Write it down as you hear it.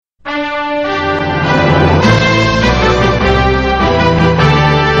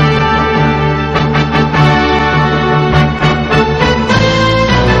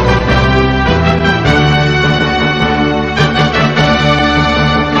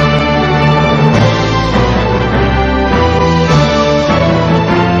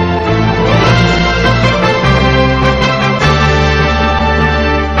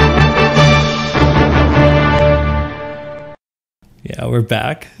we're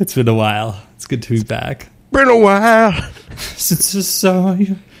back. It's been a while. It's good to be back. Been a while. Since I saw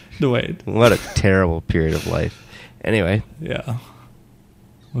you. No, wait. What a terrible period of life. Anyway. Yeah.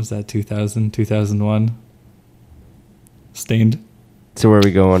 What was that, 2000, 2001? Stained. So where are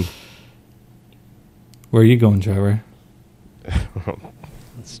we going? Where are you going, Trevor?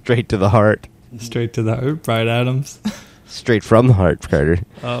 Straight to the heart. Straight to the heart, Bryan Adams. Straight from the heart, Carter.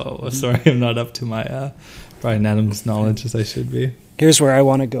 Oh, sorry. I'm not up to my Bryan Adams knowledge as I should be. Here's where I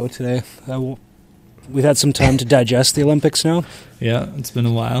want to go today. We've had some time to digest the Olympics now. Yeah, it's been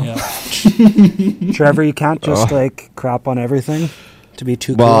a while. Yeah. Trevor, you can't just crap on everything to be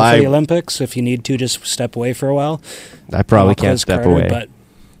too cool for the Olympics. If you need to, just step away for a while. I probably can't step away. But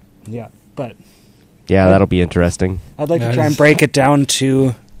that'll be interesting. I'd like to try and break it down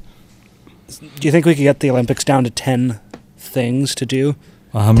to... Do you think we could get the Olympics down to 10 things to do?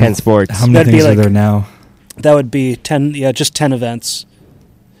 Well, how 10 sports. How many things are there now? That would be 10, just 10 events.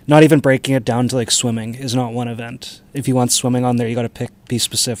 Not even breaking it down to like swimming is not one event. If you want swimming on there, you got to be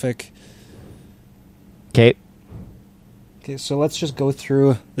specific. Okay, so let's just go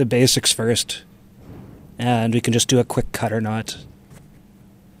through the basics first. And we can just do a quick cut or not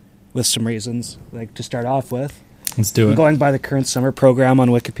with some reasons. Like to start off with. Let's do it. Going by the current summer program on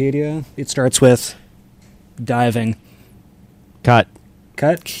Wikipedia, it starts with diving. cut.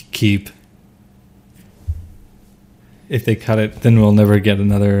 Keep. If they cut it, then we'll never get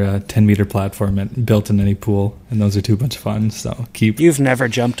another 10-meter platform built in any pool, and those are too much fun, so keep. You've never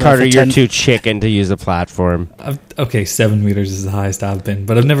jumped Carter, off a you're too chicken to use a platform. Okay, 7 meters is the highest I've been,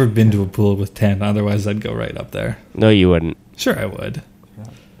 but I've never been to a pool with 10, otherwise I'd go right up there. No, you wouldn't. Sure, I would.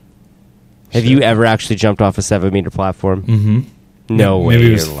 Have you ever actually jumped off a 7-meter platform? Mm-hmm. No way. Maybe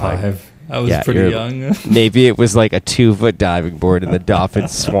it was 5. I was pretty young. Maybe it was like a 2-foot diving board in the Dauphin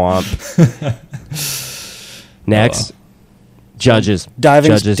Swamp. Next. Judges.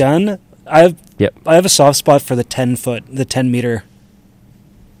 Diving's done. I have a soft spot for the 10-meter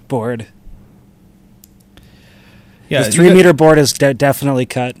board. Yeah, the 3-meter board is definitely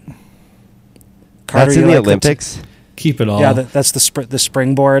cut. Carter, that's in the Olympics? Keep it all. Yeah, that's the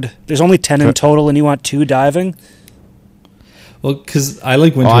springboard. There's only 10 in total, and you want 2 diving? Well, because I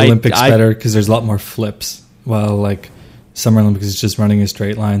like Winter Olympics better because there's a lot more flips, while like Summer Olympics is just running a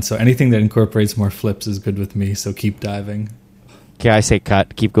straight line. So anything that incorporates more flips is good with me, so keep diving. Okay, I say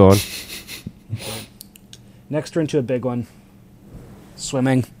cut. Keep going. Next, we're into a big one.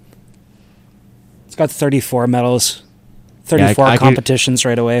 Swimming. It's got 34 medals. 34 competitions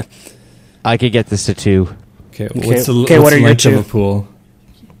right away. I could get this to 2. Okay, what's the length of a pool?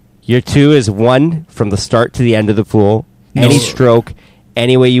 Your 2 is 1 from the start to the end of the pool. Any stroke,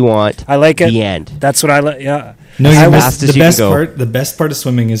 any way you want. I like it. The end. That's what I like. Yeah. No, the best part of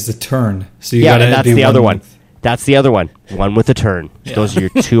swimming is the turn. So you gotta that's the other one. That's the other one. One with a turn. Yeah. Those are your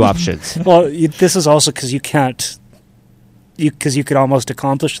 2 options. Well, this is also because you can't. Because you could almost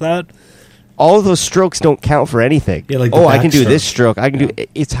accomplish that. All of those strokes don't count for anything. Yeah, like I can do this stroke. I can do.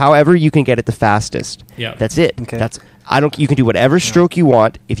 It's however you can get it the fastest. Yeah, that's it. Okay. You can do whatever stroke you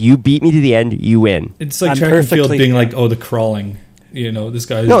want. If you beat me to the end, you win. It's like track and field being like, the crawling. This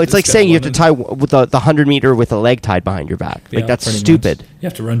guy. No, it's like saying you have to tie with the 100-meter with a leg tied behind your back. Like that's stupid. Much. You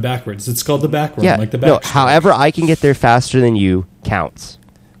have to run backwards. It's called the back run. Yeah, like the back. However I can get there faster than you counts.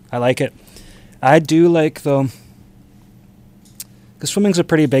 I like it. I do like though. Because swimming's a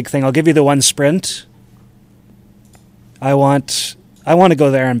pretty big thing. I'll give you the one sprint. I want to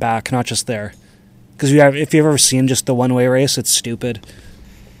go there and back, not just there. Because if you've ever seen just the one-way race, it's stupid.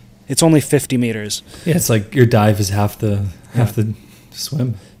 It's only 50 meters. Yeah, it's like your dive is half the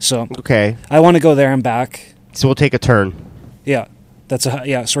swim. So okay, I want to go there and back. So we'll take a turn. Yeah, so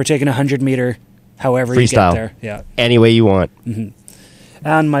we're taking 100 meter, however freestyle. You get there. Yeah, any way you want. Mm-hmm.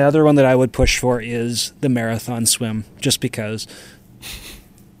 And my other one that I would push for is the marathon swim, just because.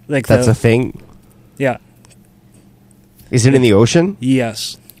 Like that's a thing. Yeah. Is it in the ocean?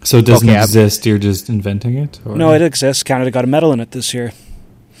 Yes. So it doesn't exist, you're just inventing it? Or? No, it exists. Canada got a medal in it this year.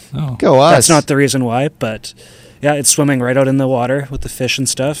 Oh. Go us. That's not the reason why, but yeah, it's swimming right out in the water with the fish and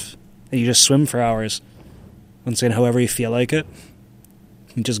stuff. And you just swim for hours. Once again, however you feel like it.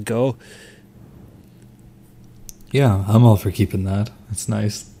 You just go. Yeah, I'm all for keeping that. It's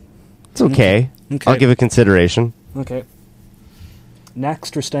nice. It's okay. I'll give it consideration. Okay.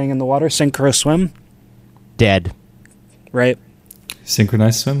 Next, we're staying in the water. Synchro swim. Dead. Right.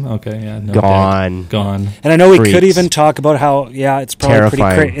 Synchronized swim? Okay, yeah. No, Gone. Gone. And I know we could even talk about how, it's probably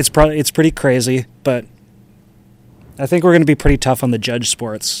terrifying. It's pretty crazy, but I think we're going to be pretty tough on the judge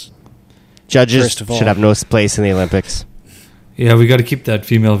sports. Judges should have no place in the Olympics. Yeah, we got to keep that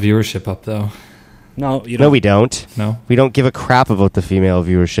female viewership up, though. No, you No, don't. we don't. No. We don't give a crap about the female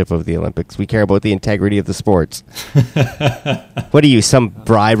viewership of the Olympics. We care about the integrity of the sports. What are you, some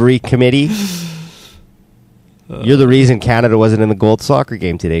bribery committee? You're the reason Canada wasn't in the gold soccer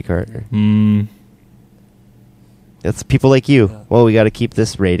game today, Carter. It's people like you. Yeah. Well, we got to keep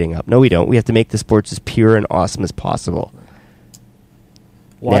this rating up. No, we don't. We have to make the sports as pure and awesome as possible.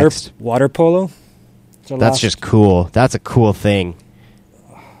 Next. Water polo. That's just cool. That's a cool thing.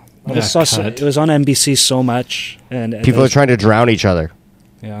 I just saw it was on NBC so much, and People are trying to drown each other.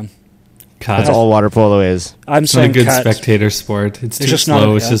 Yeah, Cut. That's all water polo is. I'm It's not a saying good cut. spectator sport. It's too just slow. not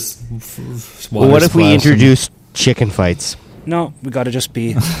a- It's yeah. just Well, what if we introduce chicken fights? No, we got to just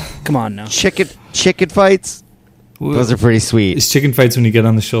be. Come on now. Chicken fights? Those are pretty sweet. Is chicken fights when you get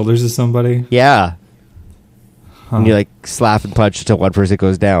on the shoulders of somebody? Yeah. Huh. And you like slap and punch until one person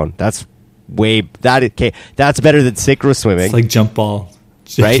goes down. That's that's better than synchro swimming. It's like jump ball.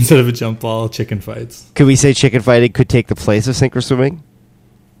 Right? Instead of a jump ball, chicken fights. Could we say chicken fighting could take the place of synchro swimming?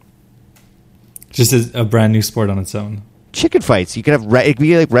 Just a brand new sport on its own. Chicken fights. You could have it could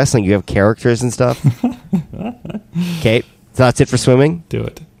be like wrestling. You have characters and stuff. Okay, so that's it for swimming. Do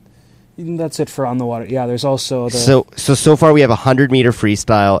it. That's it for on the water. Yeah, there's also the So far we have 100-meter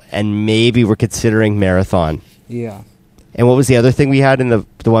freestyle, and maybe we're considering marathon. yeah And what was the other thing we had in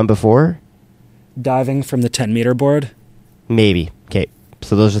the one before? diving from the 10-meter board. Maybe. Okay,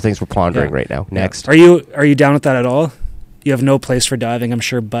 so those are things we're pondering Yeah. right now. Yeah. Next, Are you down with that at all? You have no place for diving, I'm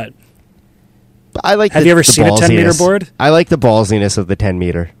sure, but I like. Have you ever seen a 10-meter board? I like the ballsiness of the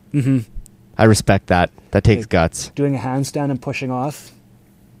 10-meter. mm-hmm. I respect that. That takes Like- guts. doing a handstand and pushing off.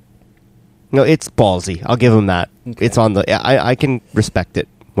 No, it's ballsy. I'll give them that. Okay. It's on the. I can respect it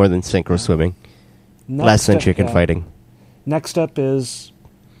more than synchro swimming. Less than chicken yeah. fighting. Next up is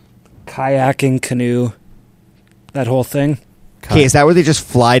kayaking, canoe, that whole thing. Okay, is that where they just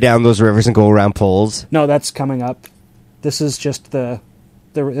fly down those rivers and go around poles? No, that's coming up. This is just the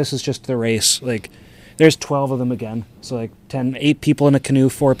race. Like, there's 12 of them again. So like 8 people in a canoe,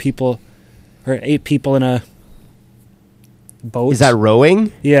 8 people in a boat. Is that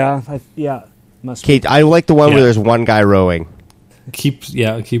rowing? Yeah, yeah. Must Okay, be. I like the one Yeah. where there's one guy rowing.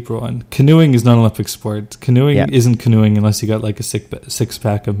 Keep rowing. Canoeing is not an Olympic sport. Canoeing Yeah. isn't canoeing unless you got like a six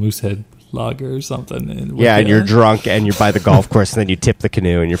pack of Moosehead lager or something. And Yeah, and you're drunk and you're by the golf course and then you tip the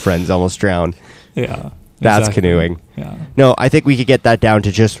canoe and your friends almost drown. Yeah, That's exactly. canoeing. Yeah, No, I think we could get that down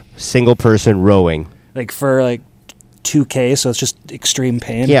to just single person rowing. Like for like 2K, so it's just extreme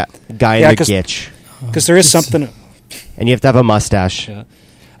pain. Yeah, guy in Yeah, the 'cause- gitch. Because there is something. And you have to have a mustache. Yeah.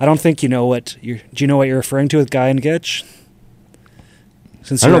 I don't think you know what you're. Do you know what you're referring to with Guy and Gitch?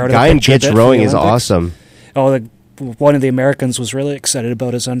 Since I don't know, out of guy the in picture a bit gitch for rowing the is Olympics. awesome. Oh, one of the Americans was really excited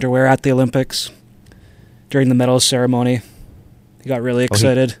about his underwear at the Olympics during the medal ceremony. He got really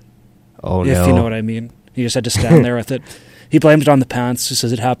excited. Oh, if no. you know what I mean. He just had to stand there with it. He blamed it on the pants. He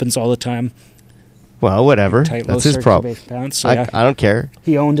says it happens all the time. Well, whatever. Tight, That's low his problem. circular pants. So yeah, I don't care.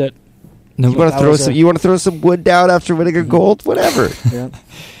 he owned it. no. You want that to throw was some? a- You want to throw some wood down after winning a gold? Whatever. Yeah.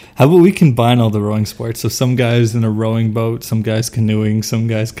 How about we combine all the rowing sports? So some guys in a rowing boat, some guys canoeing, some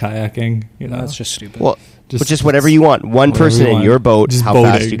guys kayaking. You know, That's just stupid. Well, just whatever you want. One whatever person you in want. your boat. Just How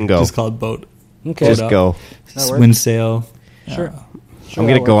boating. fast you can go? Just call it boat. okay. Just up. go. That works. Wind sail. Sure. Yeah. Sure, I'm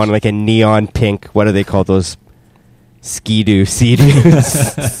gonna that go works. on like a neon pink. What do they call those? Sea-doo,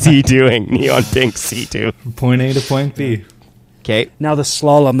 sea-dooing, neon pink sea-doo. From point A to point B. Okay, Now the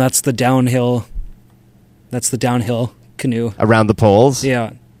slalom, that's the downhill. That's the downhill canoe. around the poles.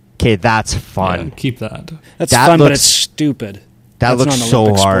 Yeah, Okay, that's Yeah, fun. keep that. that's That fun, but looks- it's stupid. That That's looks not an so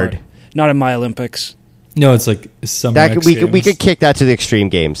Olympic hard. sport. Not in my Olympics. No, it's like summer. That X we could Games. kick that to the extreme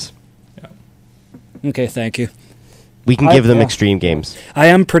games. Okay, thank you. We can I- give them yeah. extreme games. I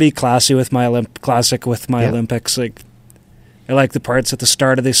am pretty classy with my classic with my Yeah. Olympics. Like, I like the parts at the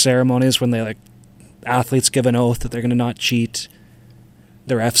start of these ceremonies when they like athletes give an oath that they're going to not cheat.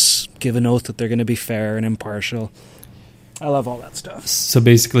 The refs give an oath that they're going to be fair and impartial. I love all that stuff. So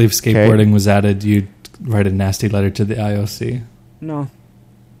basically, if skateboarding was added, you'd write a nasty letter to the IOC. No,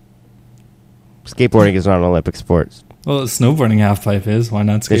 Skateboarding is not an Olympic sport. Well, snowboarding half pipe is. Why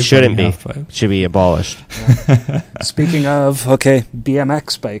not skateboarding It shouldn't be. half pipe? It should be abolished. speaking of, okay,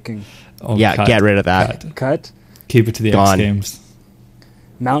 BMX biking, Oh, Yeah, cut, get rid of that. cut. cut. Keep it to the X Gone. Games.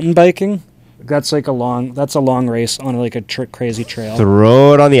 Mountain biking, that's like a long race on like a crazy trail.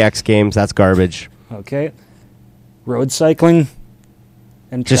 Throw it on the X Games. That's garbage. Okay, road cycling,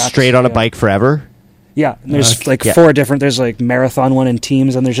 and Just tracks, straight on a yeah. bike forever. Yeah, and there's Okay. like Yeah. 4 different. There's like marathon one in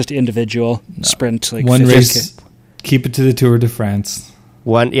teams, and there's just individual sprint. Like One 50K. race. Keep it to the Tour de France.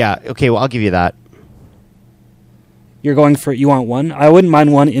 One, yeah. Okay, well, I'll give you that. You want one? I wouldn't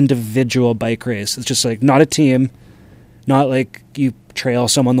mind one individual bike race. It's just like not a team, not like you trail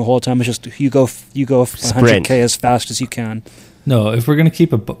someone the whole time. It's just you go 100K as fast as you can. No, if we're gonna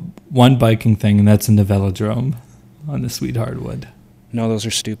keep one biking thing, and that's in the velodrome on the Sweet Hardwood. No, those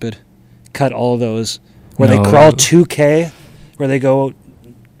are stupid. Cut all of those. Where they crawl 2K, where they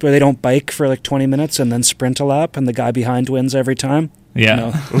don't bike for like 20 minutes and then sprint a lap, and the guy behind wins every time. Yeah.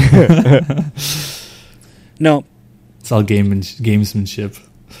 No. No. It's all gamesmanship.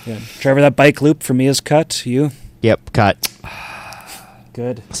 Yeah. Trevor, that bike loop for me is cut. You? Yep, cut.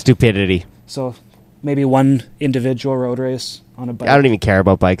 Good. Stupidity. So maybe one individual road race on a bike. I don't even care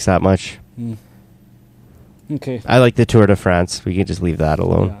about bikes that much. Okay. I like the Tour de France. We can just leave that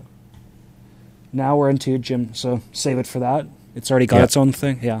alone. Yeah. Now we're into gym, so save it for that. It's already got its own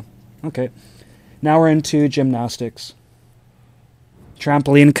thing. Yeah. Okay. Now we're into gymnastics.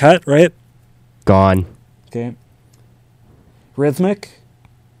 Trampoline cut, right? Gone. Okay. Rhythmic.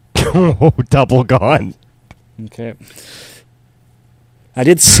 Double gone. Okay. I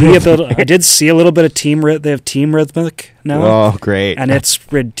did see a little bit of team. They have team rhythmic now. Oh, great! And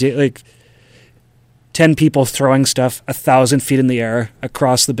it's ridiculous. Like 10 people throwing stuff 1,000 feet in the air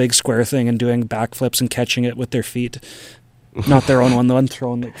across the big square thing and doing backflips and catching it with their feet. Not their own one, the one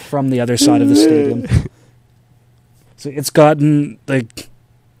thrown from the other side of the stadium. So it's gotten, like,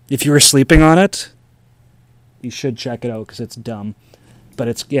 if you were sleeping on it, you should check it out because it's dumb. But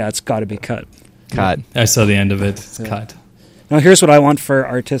it's got to be cut. Cut. I saw the end of it. It's cut. Now here's what I want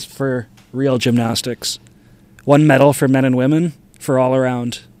for real gymnastics. 1 medal for men and women for all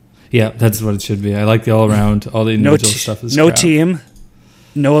around. Yeah, that's what it should be. I like the all around. All the individual stuff is no crap. team.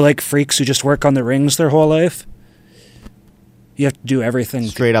 No like freaks who just work on the rings their whole life. You have to do everything.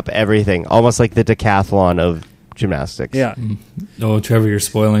 Straight up everything. Almost like the decathlon of gymnastics. Yeah. Oh, Trevor, you're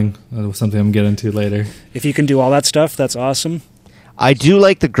spoiling something I'm getting to later. If you can do all that stuff, that's awesome. I do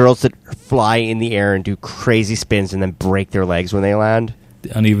like the girls that fly in the air and do crazy spins and then break their legs when they land.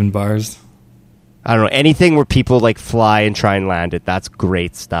 The uneven bars. I don't know. Anything where people like fly and try and land it, that's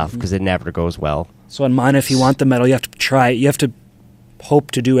great stuff because it never goes well. So in mine, if you want the medal, you have to try. You have to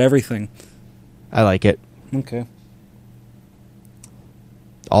hope to do everything. I like it. Okay.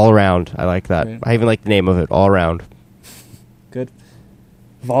 All around. I like that. Right. I even like the name of it. All around. Good.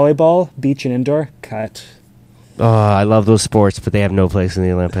 Volleyball, beach and indoor, cut. Oh, I love those sports, but they have no place in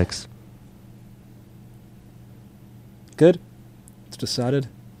the Olympics. Good. It's decided.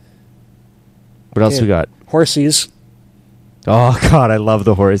 What else we got? Horsies. Oh, God, I love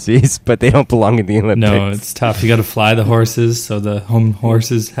the horses, but they don't belong in the Olympics. No, it's tough. You got to fly the horses, so the home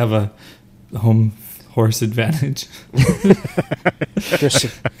horses have a home horse advantage.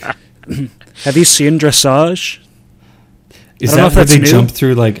 Have you seen dressage? Is that where they jump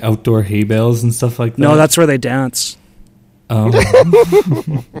through like outdoor hay bales and stuff like that? No, that's where they dance. Oh.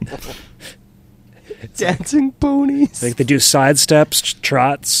 Dancing ponies. Like they do side steps,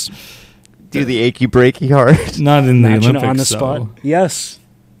 trots. Do the achy breaky heart. Not in the Imagine Olympics, on the spot. though. Yes.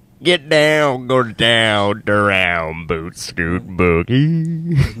 Get down, go down, around, boot, scoot,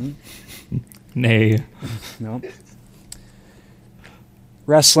 boogie. Nay. No.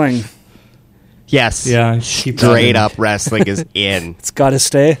 Wrestling. Yes. Yeah. Keep Straight up wrestling is in. It's got to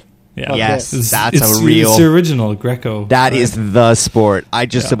stay. Yeah. Yes, It's a real. It's the original Greco. That is the sport. I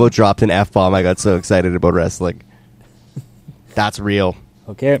just about dropped an F-bomb. I got so excited about wrestling. That's real.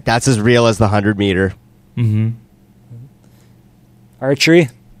 Okay. That's as real as the 100-meter. Mm-hmm. Archery.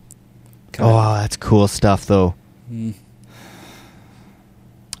 Oh, that's cool stuff, though.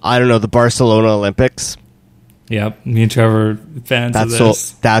 I don't know, the Barcelona Olympics. Yep. Me and Trevor fans of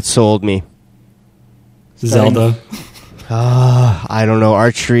this. That sold me. Zelda. I don't know.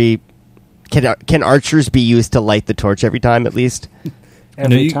 Archery. Can archers be used to light the torch every time, at least?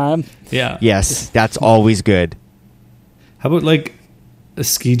 Every time? Yeah. Yes, that's always good. How about like a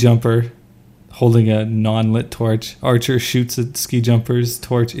ski jumper holding a non-lit torch? Archer shoots a ski jumper's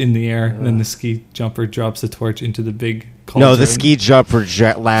torch in the air, and then the ski jumper drops the torch into the big cauldron. No, the ski jumper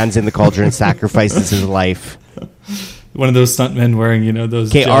lands in the cauldron and sacrifices his life. One of those stuntmen wearing,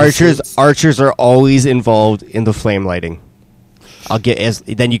 those. Okay, archers are always involved in the flame lighting.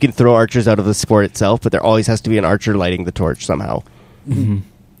 Then you can throw archers out of the sport itself, but there always has to be an archer lighting the torch somehow.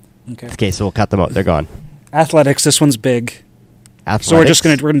 Mm-hmm. Okay, so we'll cut them out. They're gone. Athletics. This one's big. Athletics. So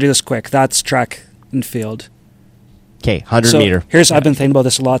we're gonna do this quick. That's track and field. Okay, 100 meter. I've been thinking about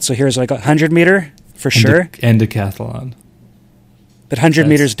this a lot. So here's like 100 meter for sure, and decathlon. But 100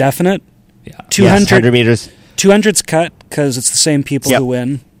 meters definite. Yeah. 200 yes, 100 meters. 200's cut because it's the same people who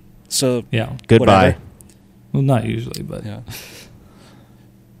win. So yeah, goodbye. Whatever. Well, not usually, but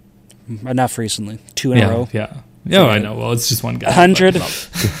enough recently. 2 in a row. Yeah. Yeah, I know. Well, it's just one guy. 100.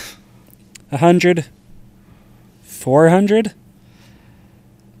 but- 100. 400.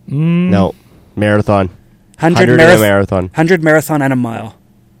 No. Marathon. 100 100 and a marathon. 100 marathon and a mile.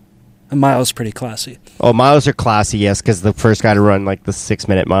 A mile is pretty classy. Oh, miles are classy, yes, because the first guy to run like the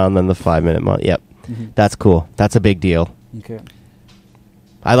 6-minute mile and then the 5-minute mile. Yep. That's cool. That's a big deal. Okay.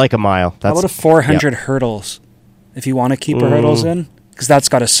 I like a mile. How about a 400 hurdles? If you want to keep a hurdles in, because that's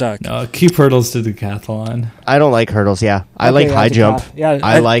got to suck. No, keep hurdles to decathlon. I don't like hurdles, yeah. I Okay, like yeah, high jump. yeah,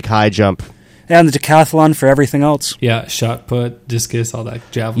 I like high jump. And the decathlon for everything else. Yeah, shot put, discus, all that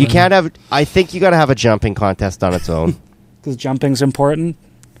javelin. You can't have... I think you got to have a jumping contest on its own. Because jumping's important.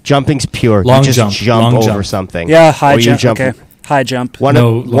 Jumping's pure. Long you just jump, long over jump. something. Yeah, high Or you jump. Okay. High jump. One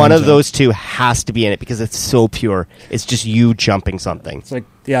No, of long jump. those two has to be in it because it's so pure. It's just you jumping something. It's like,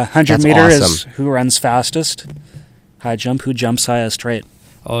 yeah, 100 That's meter is awesome. who runs fastest. High jump, who jumps highest, right?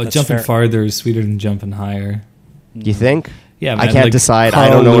 Oh, That's jumping fair. farther is sweeter than jumping higher. You think? Yeah, I man, can't like decide. Carl I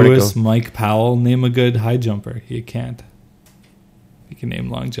don't know where to Lewis, go. Mike Powell, name a good high jumper. You can't. You can name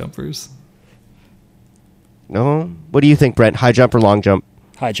long jumpers. No? What do you think, Brent? High jump or long jump?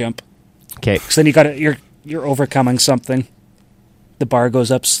 High jump. Okay. Because then you got you're overcoming something. The bar goes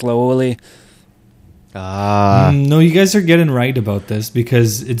up slowly. No, you guys are getting right about this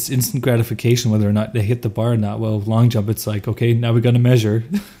because it's instant gratification whether or not they hit the bar or not. Well, long jump, it's like, okay, now we got to measure.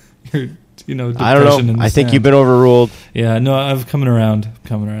 Your, I don't depression in know. the I think sand. you've been overruled. Yeah, no, I'm coming around.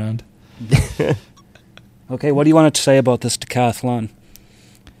 Okay, what do you want to say about this decathlon?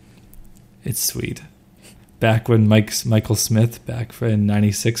 It's sweet. Back when Michael Smith, back in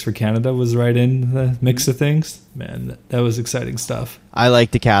 '96 for Canada, was right in the mix of things. Man, that was exciting stuff. I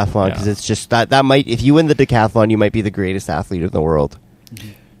like decathlon because Yeah. it's just that might, if you win the decathlon, you might be the greatest athlete in the world.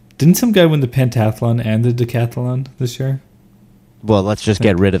 Didn't some guy win the pentathlon and the decathlon this year? Well, let's just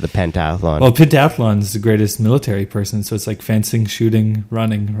get rid of the pentathlon. Well, pentathlon is the greatest military person, so it's like fencing, shooting,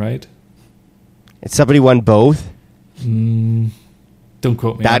 running, right? And somebody won both. Don't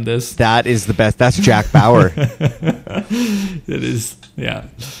quote me on this. That is the best. That's Jack Bauer. It is, yeah.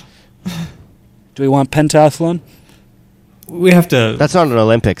 Do we want pentathlon? We have to. That's not an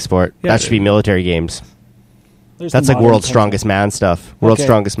Olympic sport. Yeah, that should be military games. There's That's the like modern world's pentathlon. strongest man stuff. World's Okay.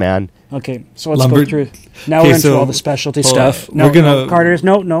 strongest man. Okay, so let's Lumber- go through. Now Okay, we're into so- all the specialty hold stuff. on. No, We're gonna- no, Carter's.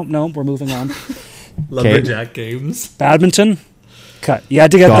 No, we're moving on. Lumberjack games. Badminton, cut. You had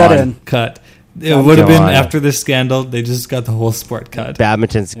to get that Gone. in. Cut. It would have been God. after this scandal. They just got the whole sport cut.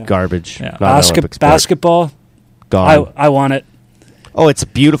 Badminton's garbage. Yeah. Not an Olympic sport. Basketball. Gone. I want it. Oh, it's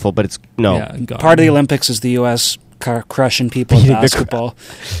beautiful, but it's no. Yeah, gone. Part of the Olympics is the U.S. Crushing people in Beating the basketball.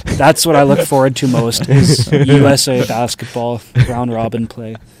 That's what I look forward to most is USA basketball round robin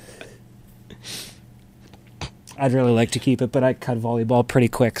play. I'd really like to keep it, but I cut volleyball pretty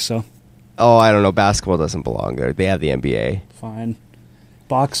quick, so Oh, I don't know. Basketball doesn't belong there. They have the NBA. fine.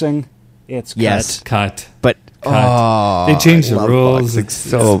 Boxing, it's cut. Yes. Cut. But Cut. oh, They changed I the love rules. boxing It's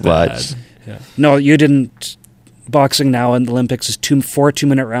so bad. much. Yeah. No, you didn't. Boxing now in the Olympics is 4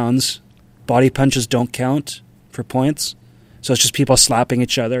 2-minute rounds. Body punches don't count for points, so it's just people slapping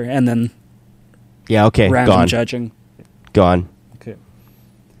each other and then Yeah. Okay. random Gone. judging. Gone. Okay.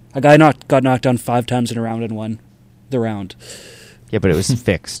 A guy got knocked down 5 times in a round and won the round. Yeah, but it was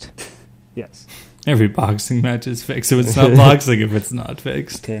fixed. Yes. Every boxing match is fixed. So it's not boxing if it's not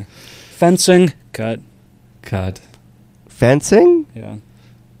fixed. Okay. Fencing, cut. Cut. Fencing? Yeah.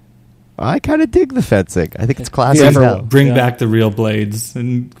 I kind of dig the fencing. I think it's classy You as ever- hell. Bring Yeah. back the real blades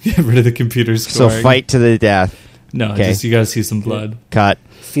and get rid of the computer So scoring. fight to the death. No, Okay. just you got to see some blood. Cut.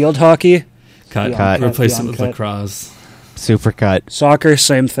 Field hockey, Cut. Cut. Replace it Beyond with cut. lacrosse. Super cut. soccer,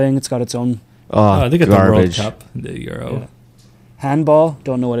 same thing. It's got its own. Oh, They got garbage. the World Cup, the Euro. Yeah. Handball,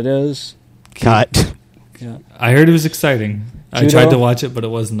 don't know what it is. Cut. Yeah. I heard it was exciting. I Judo? tried to watch it, but it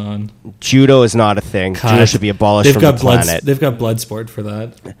wasn't on. Judo is not a thing. Cut. Judo should be abolished They've from got the blood. planet. They've got blood sport for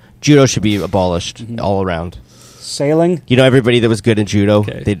that. Judo should be abolished Mm-hmm. all around. Sailing, You know, everybody that was good in judo,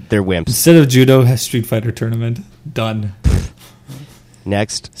 Okay. they're wimps. Instead of judo, has Street Fighter tournament. Done.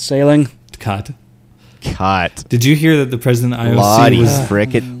 Next, sailing. Cut. cut. Did you hear that the president of the IOC Lottie was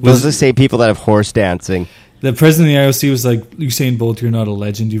frickin'. Those are the same people that have horse dancing. the president of the IOC was like, Usain Bolt, you're not a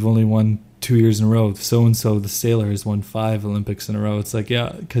legend. You've only won 2 years in a row. So and so, the sailor, has won 5 Olympics in a row. It's like,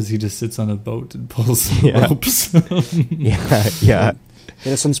 yeah, because he just sits on a boat and pulls Yeah. ropes. Yeah, yeah.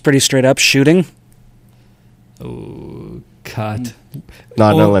 This one's pretty straight up. Shooting, Oh, cut.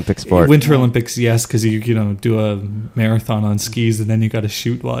 Not an Well, Olympic sport. Winter Olympics, yes, because you know do a marathon on skis and then you got to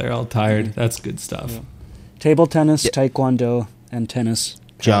shoot while you're all tired. That's good stuff. Yeah. Table tennis, Yeah. taekwondo, and tennis.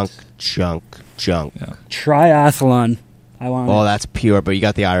 Junk, junk, junk. Yeah, Triathlon. I want. Oh, that's pure, but you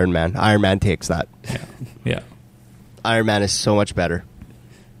got the Iron Man. Iron Man takes that. yeah. Ironman is so much better.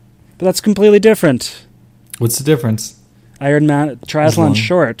 But that's completely different. What's the difference? Ironman long. triathlon's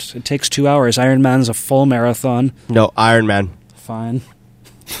short. It takes 2 hours. Ironman's a full marathon. No, Ironman. Fine.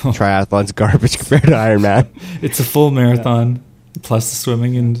 Triathlon's garbage compared to Ironman. It's a full marathon plus the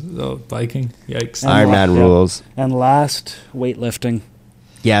swimming and biking. Yikes. And Ironman yeah. rules. And last, weightlifting.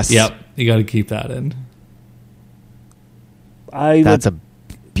 Yes. Yep. You got to keep that in. That's a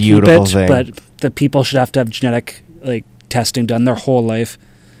keep beautiful it, thing. but the people should have to have genetic testing done their whole life.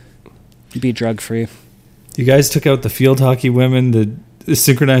 Be drug free. You guys took out the field hockey women, the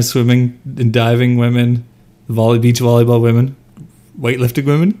synchronized swimming and diving women, the beach volleyball women, weightlifting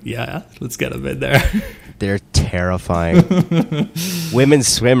women. Yeah, let's get them in there. They're terrifying. Women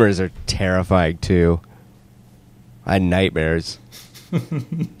swimmers are terrifying too. I had nightmares.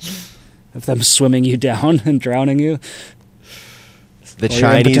 Of them swimming you down and drowning you. The Or you're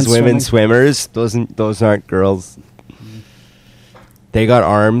Chinese impotent women swimming. swimmers, those aren't girls. They got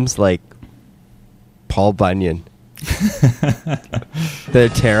arms like Paul Bunyan. They're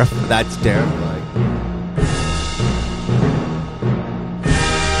terrifying. That's terrifying.